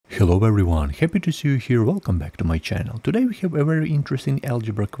Hello everyone, happy to see you here, welcome back to my channel. Today we have a very interesting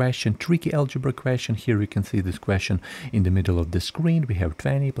algebra question, tricky algebra question. Here you can see this question in the middle of the screen. We have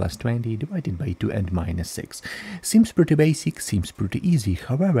 20 plus 20 divided by 2 and minus 6. Seems pretty basic, seems pretty easy.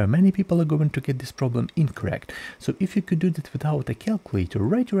 However, many people are going to get this problem incorrect. So if you could do that without a calculator,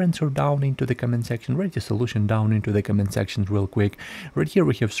 write your answer down into the comment section, write your solution down into the comment section real quick. Right here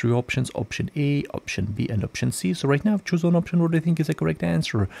we have three options, option A, option B and option C. So right now choose one option what I think is the correct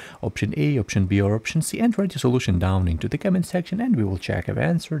answer. Option A, option B or option C, and write your solution down into the comment section and we will check our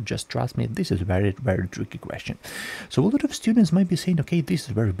answer. Just trust me, this is very tricky question. So a lot of students might be saying, okay, this is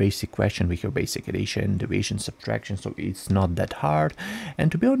a very basic question. We have basic addition, division, subtraction, so it's not that hard. And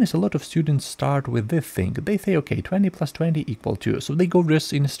to be honest, a lot of students start with this thing. They say, okay, 20 plus 20 equal to, so they go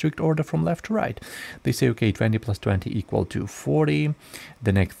just in a strict order from left to right. They say, okay, 20 plus 20 equal to 40.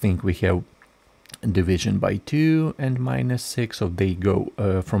 The next thing we have division by 2 and minus 6, so they go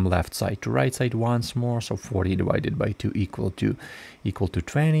from left side to right side once more. So 40 divided by 2 equal to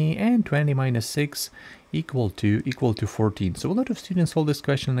 20, and 20 minus 6 equal to 14. So a lot of students solve this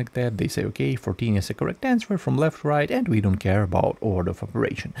question like that. They say, okay, 14 is the correct answer from left to right, and we don't care about order of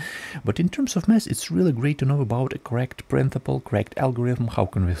operation. But in terms of math, it's really great to know about a correct principle, correct algorithm. How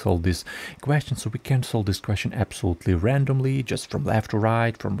can we solve this question? So we can solve this question absolutely randomly, just from left to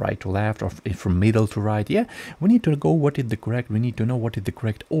right, from right to left, or from middle to right. Yeah, we need to go what is the correct, we need to know what is the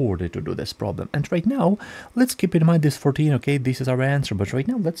correct order to do this problem. And right now, let's keep in mind this 14, okay, this is our answer. But right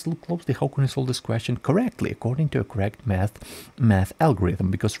now, let's look closely how can we solve this question correctly according to a correct math algorithm,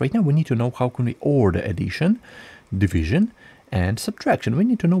 because right now we need to know how can we order addition, division and subtraction. We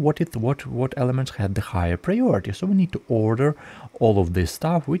need to know what elements had the higher priority. So we need to order all of this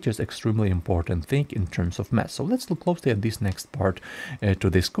stuff, which is extremely important thing in terms of math. So let's look closely at this next part to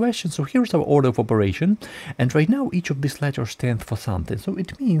this question. So here's our order of operation, and right now each of these letters stands for something. So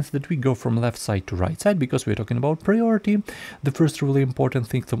it means that we go from left side to right side because we're talking about priority. The first really important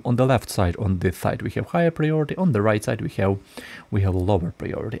thing, on the left side, on this side we have higher priority, on the right side we have lower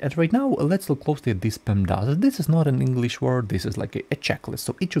priority. And right now let's look closely at this PEMDAS. This is not an English word, this is like a checklist.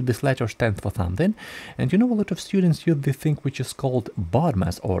 So each of these letters stands for something, and you know, a lot of students use this thing which is called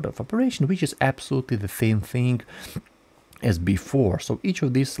BODMAS order of operation, which is absolutely the same thing as before. So each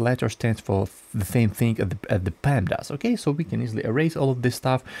of these letters stands for the same thing at the PEMDAS. Okay, so we can easily erase all of this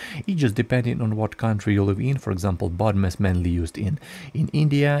stuff. It just depending on what country you live in. For example, BODMAS mainly used in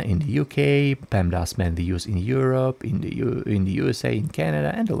India, in the UK, PEMDAS mainly used in Europe, in the USA, in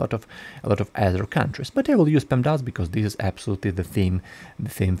Canada, and a lot of other countries. But I will use PEMDAS because this is absolutely the same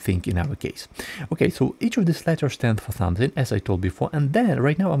thing in our case. Okay, so each of these letters stands for something, as I told before, and then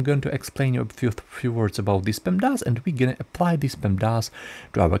right now I'm going to explain you a few words about this PEMDAS, and we're gonna apply this PEMDAS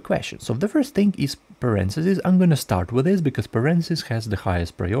to our question. So the first thing is parentheses. I'm going to start with this because parentheses has the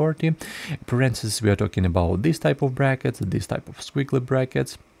highest priority. Parentheses, we are talking about this type of brackets, this type of squiggly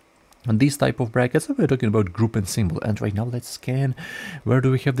brackets. And these type of brackets, we're talking about group and symbol. And right now let's scan, where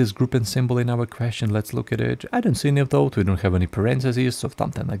do we have this group and symbol in our question? Let's look at it. I don't see any of those. We don't have any parentheses, so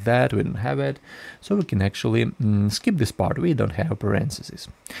something like that, we don't have it. So we can actually skip this part. We don't have parentheses.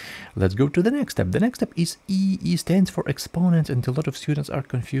 Let's go to the next step. The next step is E. E stands for exponents, and a lot of students are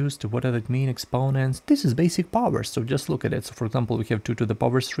confused. What does it mean, exponents? This is basic powers, so just look at it. So for example, we have 2 to the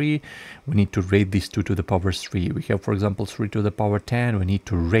power 3. We need to raise this 2 to the power 3. We have, for example, 3 to the power 10. We need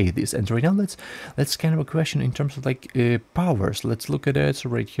to raise this. And right now let's scan our question in terms of like powers. Let's look at it. So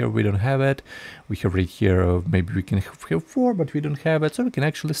right here we don't have it. We have right here maybe we can have 4, but we don't have it. So we can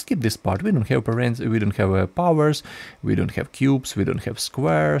actually skip this part. We don't have parents, we don't have powers, we don't have cubes, we don't have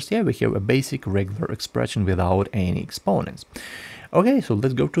squares. Yeah, we have a basic regular expression without any exponents. Okay, so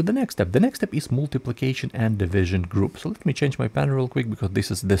let's go to the next step. The next step is multiplication and division group. So let me change my pen real quick because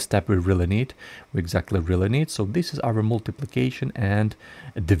this is the step we really need. We exactly really need. So this is our multiplication and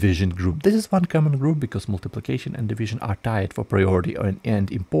division group. This is one common group because multiplication and division are tied for priority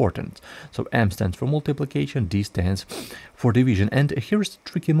and importance. So M stands for multiplication, D stands for division. And here's the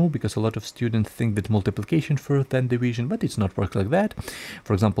tricky move because a lot of students think that multiplication first, then division, but it's not work like that.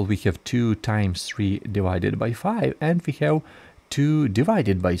 For example, we have 2 times 3 divided by 5, and we have 2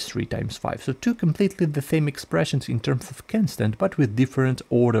 divided by 3 times 5. So 2 completely the same expressions in terms of constant, but with different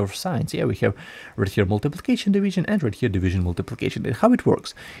order of signs. Yeah, we have right here multiplication, division, and right here division, multiplication. And how it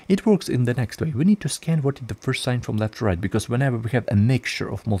works? It works in the next way. We need to scan what is the first sign from left to right, because whenever we have a mixture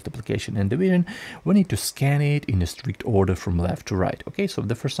of multiplication and division, we need to scan it in a strict order from left to right. Okay, so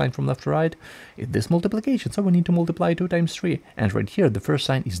the first sign from left to right is this multiplication, so we need to multiply 2 times 3. And right here, the first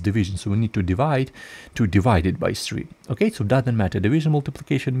sign is division, so we need to divide it by 3. Okay, so doesn't matter, division,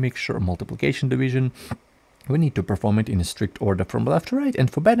 multiplication, mixture, multiplication, division, we need to perform it in a strict order from left to right, and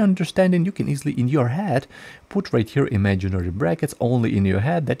for better understanding you can easily in your head put right here imaginary brackets only in your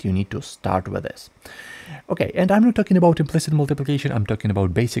head that you need to start with this. Okay, and I'm not talking about implicit multiplication, I'm talking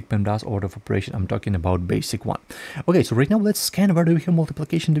about basic PEMDAS order of operation, I'm talking about basic one. Okay, so right now let's scan where do we have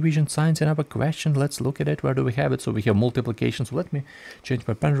multiplication division signs in our question. Let's look at it, where do we have it. So we have multiplication, so let me change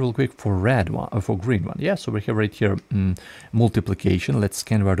my pen real quick for red one, for green one. Yeah, so we have right here multiplication. Let's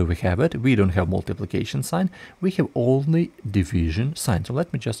scan where do we have it. We don't have multiplication sign, we have only division sign. So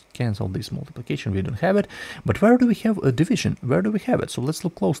let me just cancel this multiplication, we don't have it. But where do we have a division? Where do we have it? So let's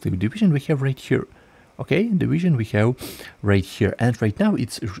look closely. Division we have right here. Okay, division we have right here, and right now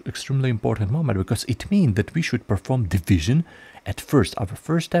it's extremely important moment because it means that we should perform division at first. Our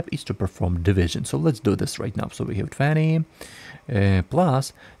first step is to perform division. So let's do this right now. So we have 20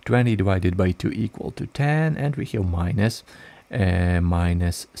 plus 20 divided by 2 equal to 10, and we have minus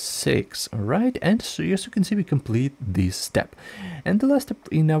 6. All right, and so as you can see we complete this step. And the last step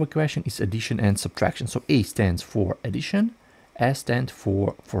in our question is addition and subtraction. So A stands for addition, S stands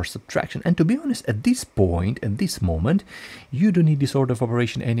for subtraction. And to be honest, at this point, at this moment, you don't need this order of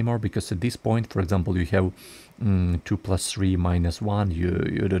operation anymore, because at this point, for example, you have 2 plus 3 minus 1.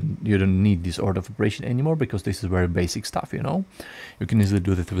 You don't need this order of operation anymore, because this is very basic stuff, you know. You can easily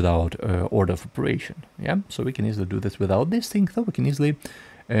do this without order of operation. Yeah, so we can easily do this without this thing, so we can easily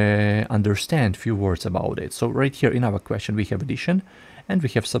understand few words about it. So right here in our question we have addition and we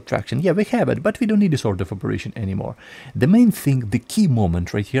have subtraction. Yeah, we have it, but we don't need this order of operation anymore. The main thing, the key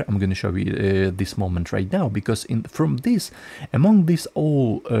moment right here, I'm going to show you this moment right now, because among these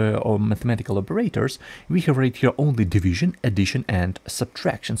all mathematical operators, we have right here only division, addition, and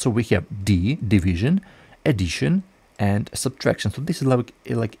subtraction. So we have division, addition, and subtraction. So this is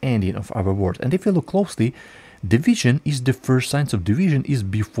like ending of our word. And if you look closely, division is the first sign, so division is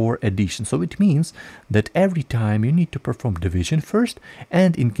before addition. So it means that every time you need to perform division first,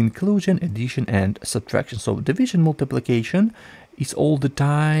 and in conclusion addition and subtraction. So division multiplication is all the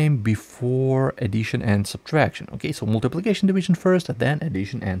time before addition and subtraction. Okay, so multiplication, division first, and then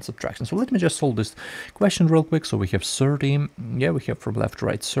addition and subtraction. So let me just solve this question real quick. So we have 30, yeah, we have from left to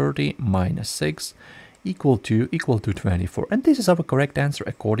right 30 minus 6 equal to 24, and this is our correct answer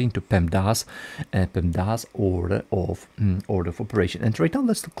according to PEMDAS order of operation. And right now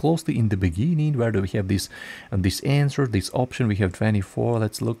let's look closely in the beginning. Where do we have this answer, this option? We have 24.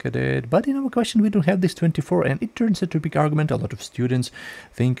 Let's look at it, but in our question we don't have this 24, and it turns into a big argument. A lot of students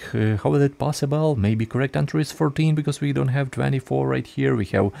think how is it possible? Maybe correct answer is 14, because we don't have 24 right here. We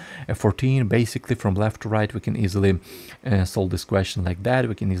have 14. Basically from left to right we can easily solve this question like that.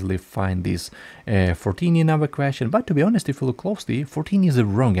 We can easily find this 14 in our question, but to be honest, if you look closely, 14 is a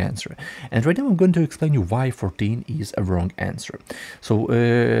wrong answer. And right now I'm going to explain you why 14 is a wrong answer. So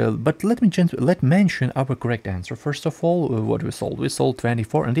but let mention our correct answer. First of all, what we solved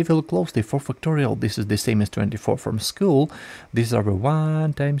 24, and if you look closely, 4 factorial, this is the same as 24 from school. This is our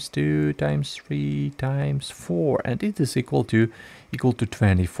 1 times 2 times 3 times 4, and it is equal to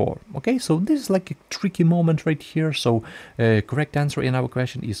 24. Okay, so this is like a tricky moment right here. So correct answer in our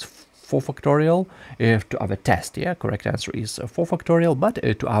question is 4 factorial to our test. Yeah, correct answer is 4 factorial, but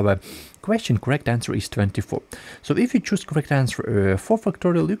to our question correct answer is 24. So if you choose correct answer 4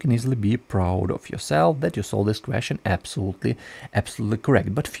 factorial, you can easily be proud of yourself that you solved this question absolutely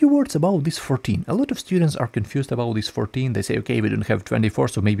correct. But few words about this 14. A lot of students are confused about this 14. They say, okay, we don't have 24,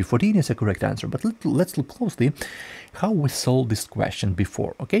 so maybe 14 is a correct answer. But let's look closely how we solved this question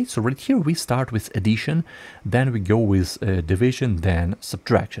before. Okay, so right here we start with addition, then we go with division, then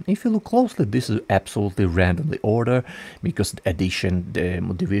subtraction. If you look closely, this is absolutely randomly order, because addition,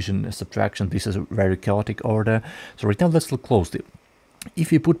 division, subtraction, this is a very chaotic order. So right now let's look closely.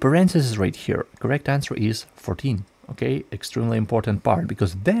 If you put parentheses right here, correct answer is 14. Okay, extremely important part,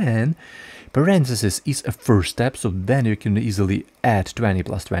 because then parentheses is a first step, so then you can easily add 20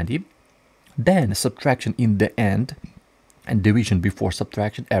 plus 20, then subtraction in the end, and division before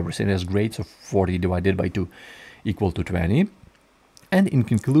subtraction. Everything is great, so 40 divided by 2 equal to 20, and in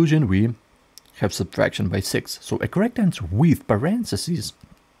conclusion we have subtraction by 6. So a correct answer with parentheses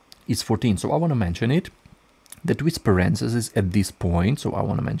is 14. So I want to mention it, that with parentheses at this point, so I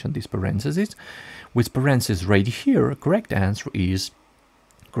want to mention these parentheses. With parentheses right here, correct answer is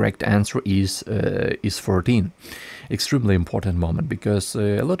correct answer is 14. Extremely important moment, because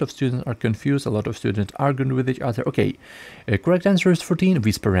a lot of students are confused, a lot of students arguing with each other. Okay, correct answer is 14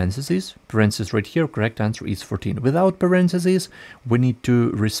 with parentheses right here. Correct answer is 14 without parentheses. We need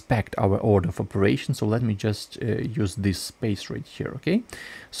to respect our order of operation, so let me just use this space right here. Okay,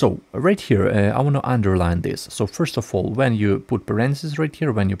 so right here I want to underline this. So first of all, when you put parentheses right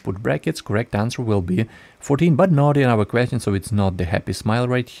here, when you put brackets, correct answer will be 14, but not in our question, so it's not the happy smile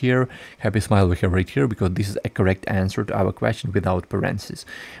right here. Happy smile we have right here because this is a correct answer to our question without parentheses.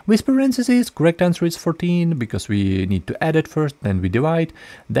 With parentheses, correct answer is 14 because we need to add it first, then we divide,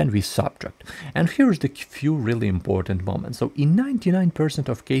 then we subtract. And here's the few really important moments. So in 99%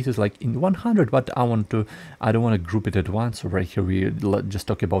 of cases, like in 100, but I don't want to group it at once. So right here we just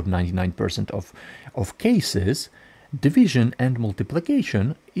talk about 99% of cases. Division and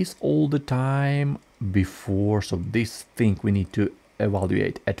multiplication is all the time before, so this thing we need to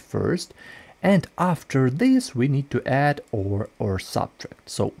evaluate at first, and after this we need to add or subtract.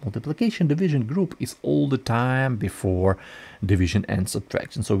 So multiplication, division, group is all the time before division and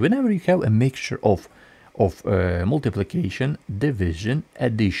subtraction. So whenever you have a mixture of multiplication, division,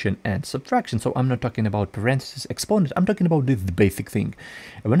 addition, and subtraction. So I'm not talking about parentheses, exponents, I'm talking about this basic thing.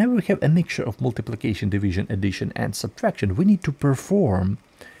 Whenever we have a mixture of multiplication, division, addition, and subtraction, we need to perform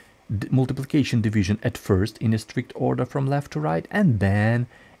multiplication, division at first in a strict order from left to right, and then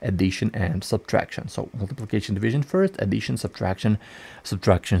addition and subtraction. So multiplication, division first, addition, subtraction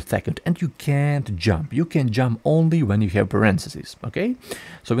second. And you can't jump. You can jump only when you have parentheses. Okay,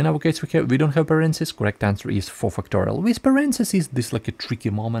 so in our case we don't have parentheses. Correct answer is 4 factorial. With parentheses, this is like a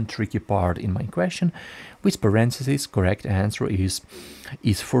tricky moment, tricky part in my question. With parentheses, correct answer is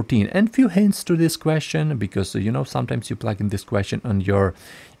 14. And few hints to this question, because you know, sometimes you plug in this question on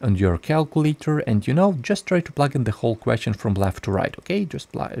your calculator, and you know, just try to plug in the whole question from left to right. Okay, just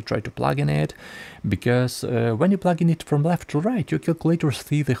try to plug in it, because when you plug in it from left to right, your calculator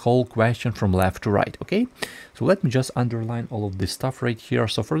sees the whole question from left to right. Okay, so let me just underline all of this stuff right here.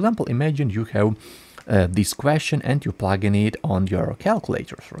 So for example, imagine you have this question and you plug in it on your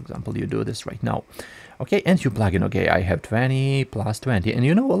calculator. For example, you do this right now. Okay, and you plug in, okay, I have 20 plus 20. And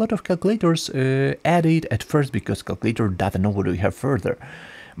you know, a lot of calculators add it at first because calculator doesn't know what we have further.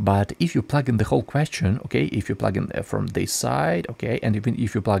 But if you plug in the whole question, okay, if you plug in from this side, okay, and even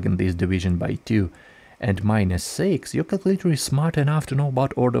if you plug in this division by 2 and minus 6, your calculator is smart enough to know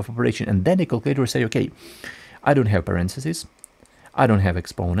about order of operation. And then the calculator say, okay, I don't have parentheses, I don't have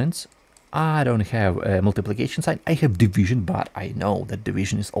exponents, I don't have multiplication sign, I have division, but I know that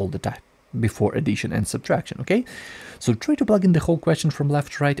division is all the time before addition and subtraction. Okay, so try to plug in the whole question from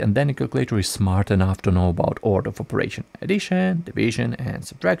left to right, and then the calculator is smart enough to know about order of operation: addition, division, and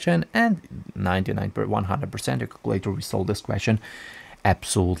subtraction. And 100% your calculator will solve this question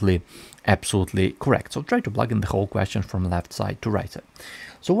absolutely correct. So try to plug in the whole question from left side to right side.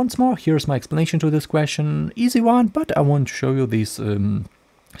 So once more, here's my explanation to this question. Easy one, but I want to show you this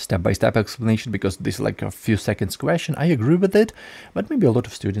step-by-step explanation, because this is like a few seconds question. I agree with it, but maybe a lot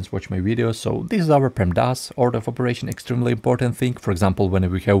of students watch my videos. So this is our PEMDAS, order of operation, extremely important thing. For example, when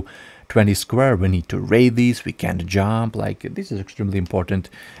we have 20 square, we need to raise this, we can't jump. Like, this is extremely important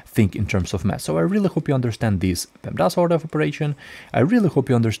thing in terms of math. So I really hope you understand this PEMDAS order of operation. I really hope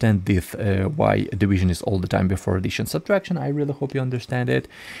you understand this why division is all the time before addition subtraction. I really hope you understand it.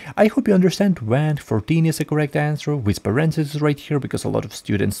 I hope you understand when 14 is a correct answer with parentheses right here, because a lot of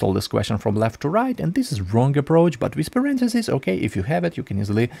students solve this question from left to right, and this is wrong approach. But with parentheses, okay, if you have it, you can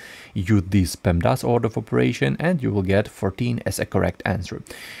easily use this PEMDAS order of operation and you will get 14 as a correct answer.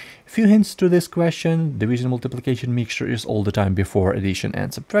 Few hints to this question: division multiplication mixture is all the time before addition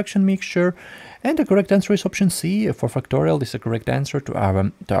and subtraction mixture, and the correct answer is option C. 4 factorial is the correct answer to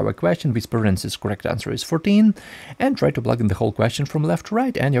our question. With parentheses, correct answer is 14. And try to plug in the whole question from left to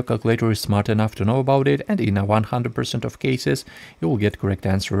right, and your calculator is smart enough to know about it, and in 100% of cases you will get correct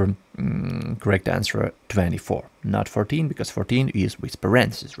answer 24, not 14, because 14 is with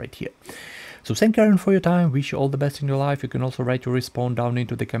parentheses right here. So thank you, Aaron, for your time. Wish you all the best in your life. You can also write your response down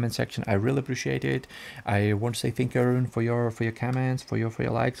into the comment section. I really appreciate it. I want to say thank you, Aaron, for your comments, for your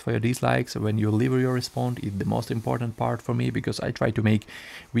likes, for your dislikes. When you leave your response, it's the most important part for me, because I try to make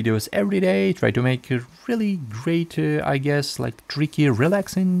videos every day, try to make really great, I guess, like tricky,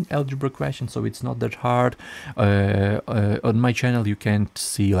 relaxing algebra questions, so it's not that hard. On my channel you can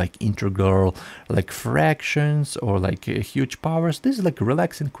see like integral, like fractions, or like huge powers. This is like a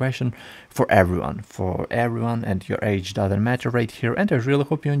relaxing question for everyone, and your age doesn't matter right here. And I really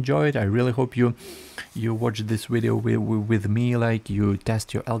hope you enjoy it. I really hope you watch this video with me, like you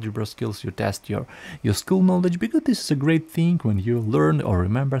test your algebra skills, you test your skill knowledge, because this is a great thing when you learn or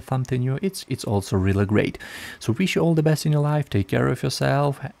remember something new. It's also really great. So wish you all the best in your life, take care of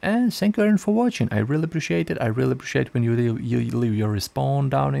yourself, and thank you for watching. I really appreciate it. I really appreciate when you leave your response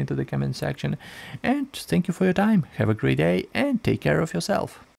down into the comment section, and thank you for your time. Have a great day and take care of yourself.